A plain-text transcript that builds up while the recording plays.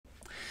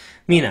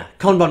Mina,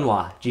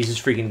 konbanwa,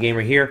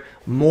 JesusFreakinGamer here.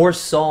 More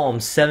Psalm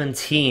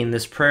 17,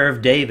 this prayer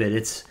of David.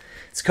 It's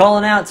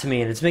calling out to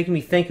me, and it's making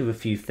me think of a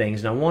few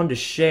things. And I wanted to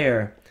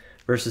share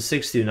verses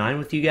 6 through 9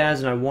 with you guys,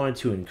 and I wanted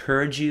to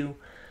encourage you.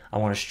 I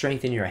want to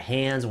strengthen your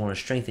hands. I want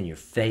to strengthen your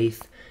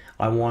faith.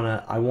 I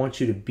want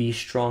you to be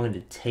strong and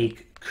to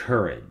take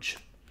courage.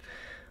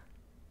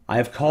 I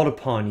have called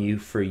upon you,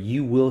 for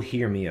you will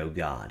hear me, O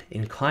God.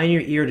 Incline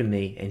your ear to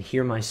me and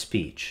hear my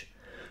speech.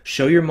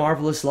 Show your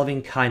marvelous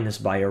loving kindness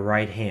by your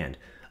right hand,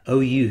 O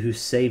you who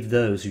save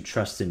those who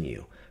trust in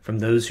you, from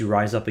those who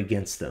rise up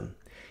against them.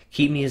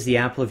 Keep me as the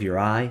apple of your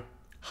eye.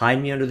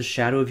 Hide me under the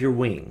shadow of your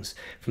wings,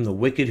 from the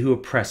wicked who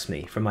oppress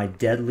me, from my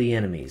deadly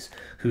enemies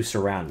who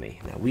surround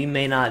me. Now, we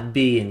may not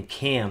be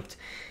encamped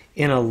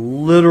in a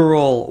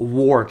literal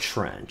war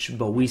trench,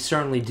 but we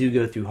certainly do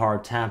go through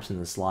hard times in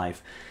this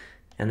life,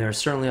 and there are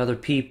certainly other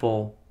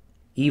people,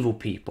 evil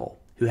people,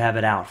 who have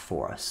it out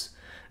for us.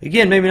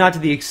 Again, maybe not to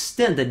the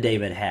extent that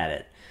David had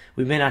it.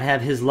 We may not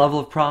have his level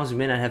of problems. We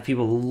may not have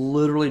people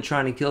literally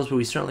trying to kill us, but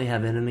we certainly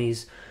have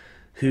enemies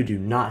who do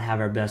not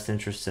have our best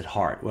interests at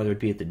heart, whether it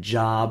be at the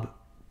job,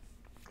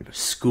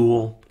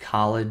 school,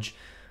 college,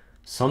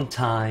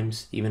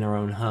 sometimes even our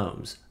own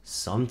homes,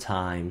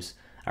 sometimes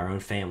our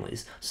own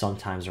families,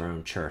 sometimes our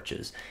own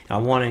churches. And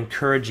I want to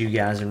encourage you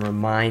guys and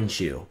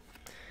remind you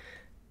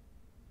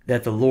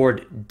that the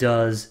Lord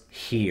does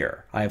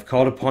hear. I have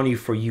called upon you,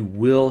 for you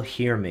will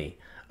hear me,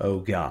 O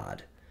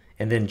God.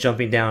 And then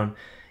jumping down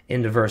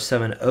into verse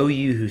 7, O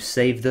you who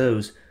save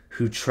those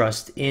who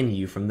trust in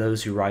you from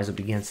those who rise up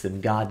against them.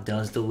 God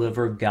does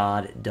deliver.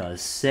 God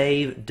does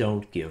save.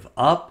 Don't give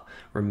up.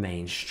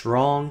 Remain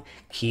strong.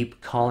 Keep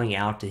calling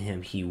out to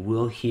him. He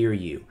will hear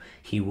you.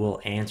 He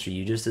will answer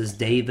you. Just as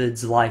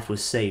David's life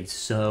was saved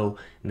so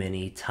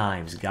many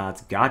times.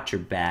 God's got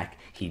your back.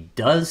 He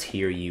does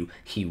hear you.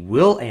 He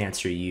will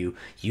answer you.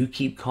 You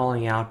keep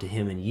calling out to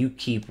him, and you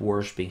keep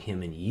worshiping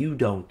him, and you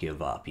don't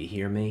give up. You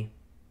hear me?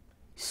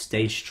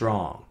 Stay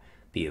strong.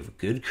 Be of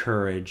good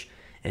courage,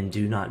 and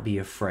do not be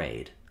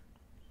afraid.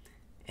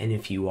 And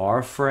if you are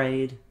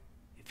afraid,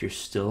 if you're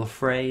still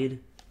afraid,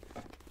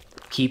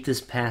 keep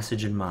this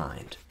passage in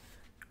mind.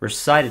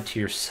 Recite it to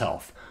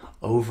yourself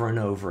over and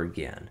over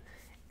again.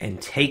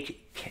 And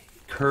take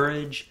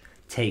courage,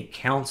 take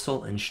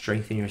counsel, and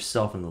strengthen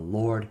yourself in the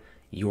Lord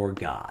your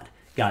God.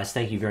 Guys,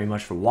 thank you very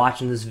much for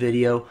watching this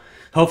video.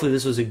 Hopefully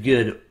this was a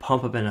good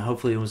pump up, and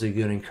hopefully it was a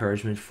good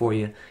encouragement for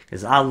you.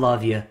 Because I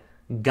love you,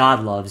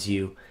 God loves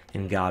you,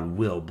 and God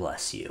will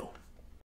bless you.